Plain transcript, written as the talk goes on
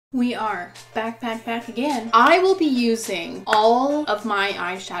We are back again. I will be using all of my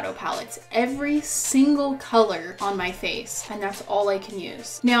eyeshadow palettes, every single color on my face, and that's all I can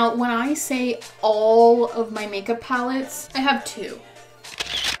use. Now, when I say all of my makeup palettes, I have two.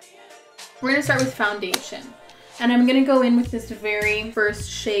 We're gonna start with foundation. And I'm gonna go in with this very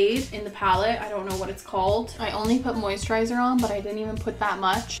first shade in the palette. I don't know what it's called. I only put moisturizer on, but I didn't even put that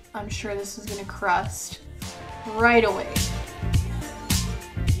much. I'm sure this is gonna crust right away.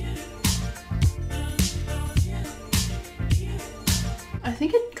 I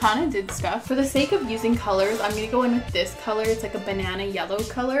think it kind of did stuff. For the sake of using colors, I'm gonna go in with this color. It's like a banana yellow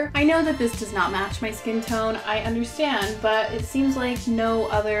color. I know that this does not match my skin tone. I understand, but it seems like no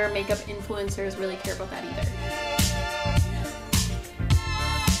other makeup influencers really care about that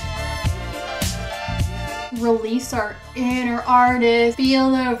either. Release our inner artist.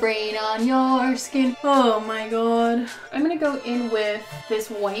 Feel the rain on your skin. Oh my god. I'm gonna go in with this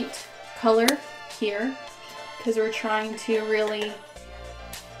white color here because we're trying to really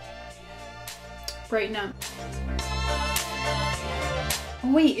brighten up.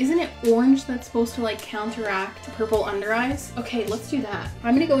 Oh wait, isn't it orange that's supposed to like counteract purple under eyes? Okay, let's do that.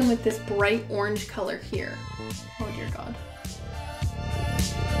 I'm gonna go in with this bright orange color here. Oh dear god.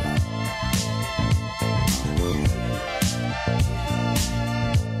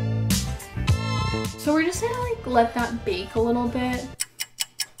 So we're just gonna like let that bake a little bit.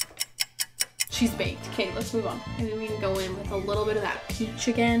 She's baked. Okay, let's move on. Maybe we can go in with a little bit of that peach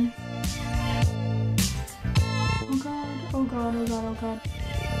again. Oh god, oh god, oh god, oh god.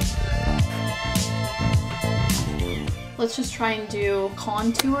 Let's just try and do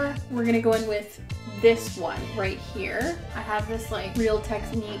contour. We're gonna go in with this one right here. I have this like Real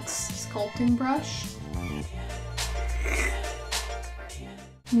Techniques sculpting brush.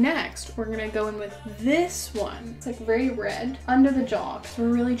 Next, we're gonna go in with this one. It's like very red under the jaw because we're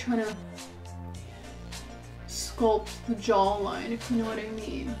really trying to sculpt the jawline, if you know what I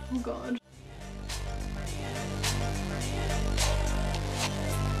mean. Oh god.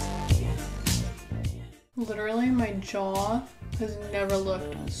 Literally, my jaw has never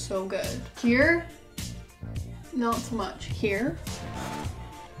looked so good. Here, not so much. Here.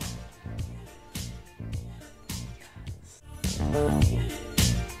 Yes.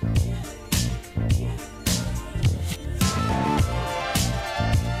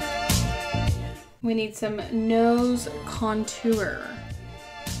 We need some nose contour.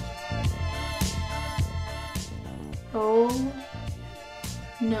 Oh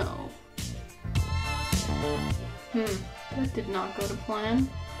no. That did not go to plan.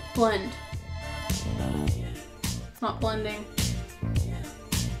 Blend. It's not blending.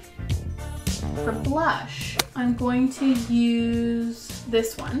 For blush, I'm going to use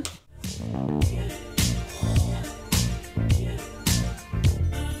this one.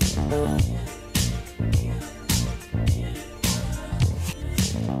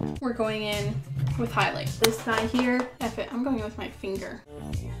 We're going in with highlight. This guy here, F it, I'm going in with my finger.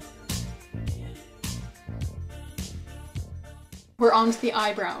 We're on to the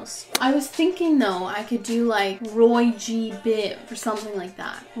eyebrows. I was thinking though, I could do like Roy G. Biv or something like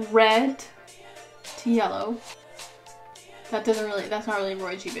that. Red to yellow. That's not really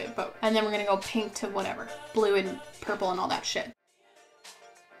Roy G. Biv, but, and then we're gonna go pink to whatever. Blue and purple and all that shit.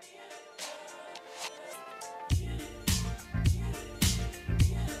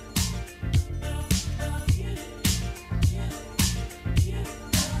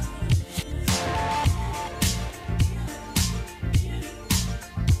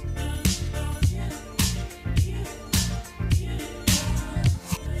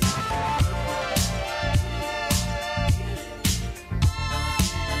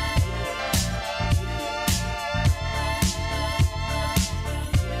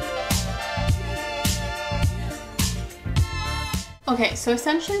 Okay, so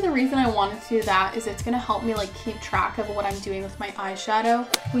essentially the reason I wanted to do that is it's gonna help me like keep track of what I'm doing with my eyeshadow.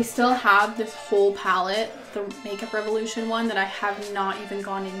 We still have this whole palette, the Makeup Revolution one, that I have not even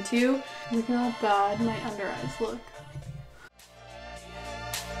gone into. Look at how bad my under eyes look.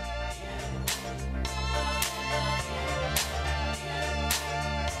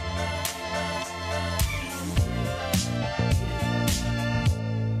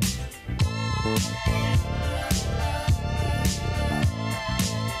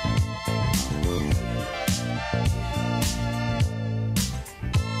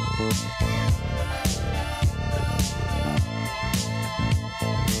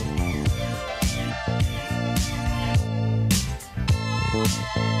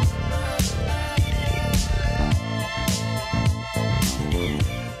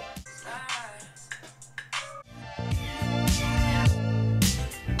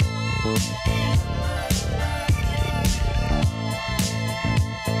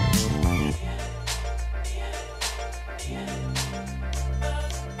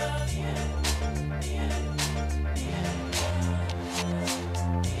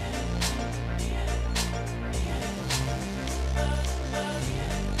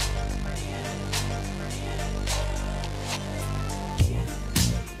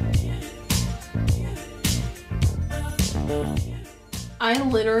 I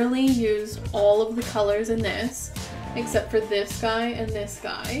literally used all of the colors in this, except for this guy and this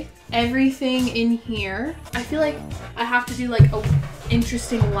guy. Everything in here, I feel like I have to do like a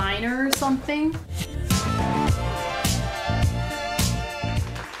interesting liner or something.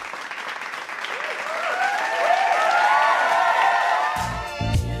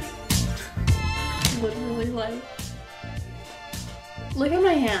 Literally like, look at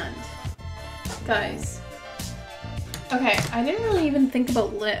my hand, guys. Okay, I didn't really even think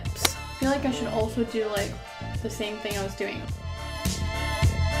about lips. I feel like I should also do like the same thing I was doing.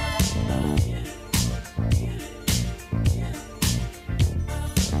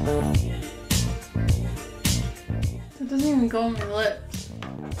 It doesn't even go on my lips.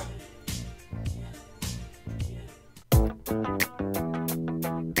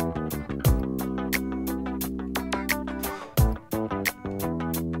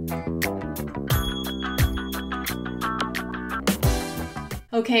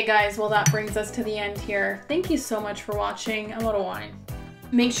 Okay guys, well that brings us to the end here. Thank you so much for watching. I'm out of wine.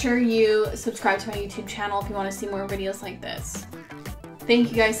 Make sure you subscribe to my YouTube channel if you want to see more videos like this.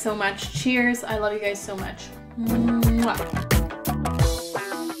 Thank you guys so much. Cheers. I love you guys so much. Mwah.